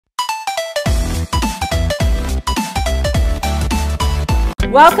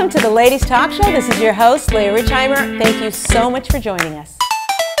Welcome to the Ladies Talk Show. This is your host, Leah Richeimer. Thank you so much for joining us.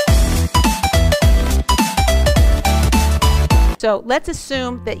 So let's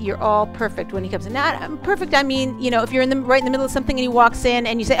assume that you're all perfect when he comes in. Now, perfect, I mean, you know, if you're right in the middle of something and he walks in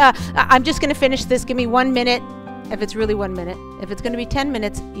and you say, I'm just going to finish this, give me 1 minute. If it's really 1 minute. If it's going to be 10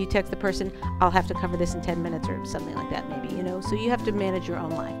 minutes, you text the person, I'll have to cover this in 10 minutes or something like that maybe, you know. So you have to manage your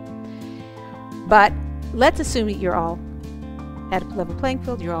own life. But let's assume that you're all at a level playing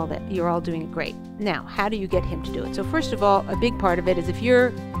field, you're all doing it great. Now, how do you get him to do it? So first of all, a big part of it is if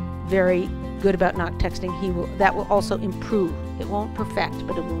you're very good about not texting, that will also improve. It won't perfect,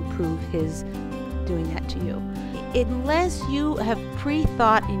 but it will improve his doing that to you. Unless you have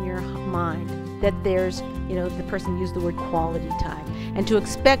pre-thought in your mind that there's, you know, the person used the word quality time. And to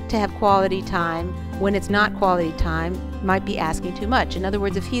expect to have quality time when it's not quality time might be asking too much. In other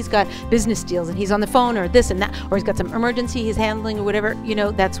words, if he's got business deals and he's on the phone or this and that, or he's got some emergency he's handling or whatever, you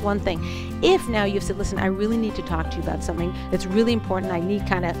know, that's one thing. If now you've said, listen, I really need to talk to you about something that's really important, I need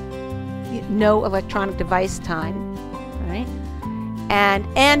kind of no electronic device time, right?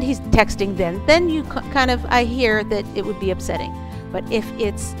 And he's texting then you kind of, I hear that it would be upsetting. But if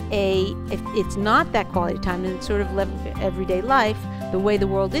it's not that quality time and it's sort of everyday life, the way the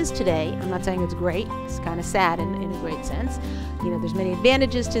world is today, I'm not saying it's great, it's kind of sad in a great sense. You know, there's many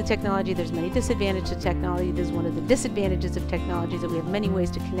advantages to technology, there's many disadvantages to technology. There's one of the disadvantages of technology is that we have many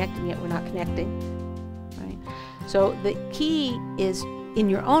ways to connect and yet we're not connecting, right? So the key is, in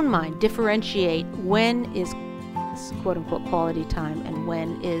your own mind, differentiate when is quote-unquote quality time and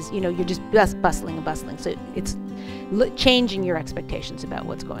when is, you know, you're just bustling and bustling. So it's changing your expectations about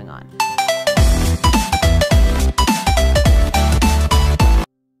what's going on.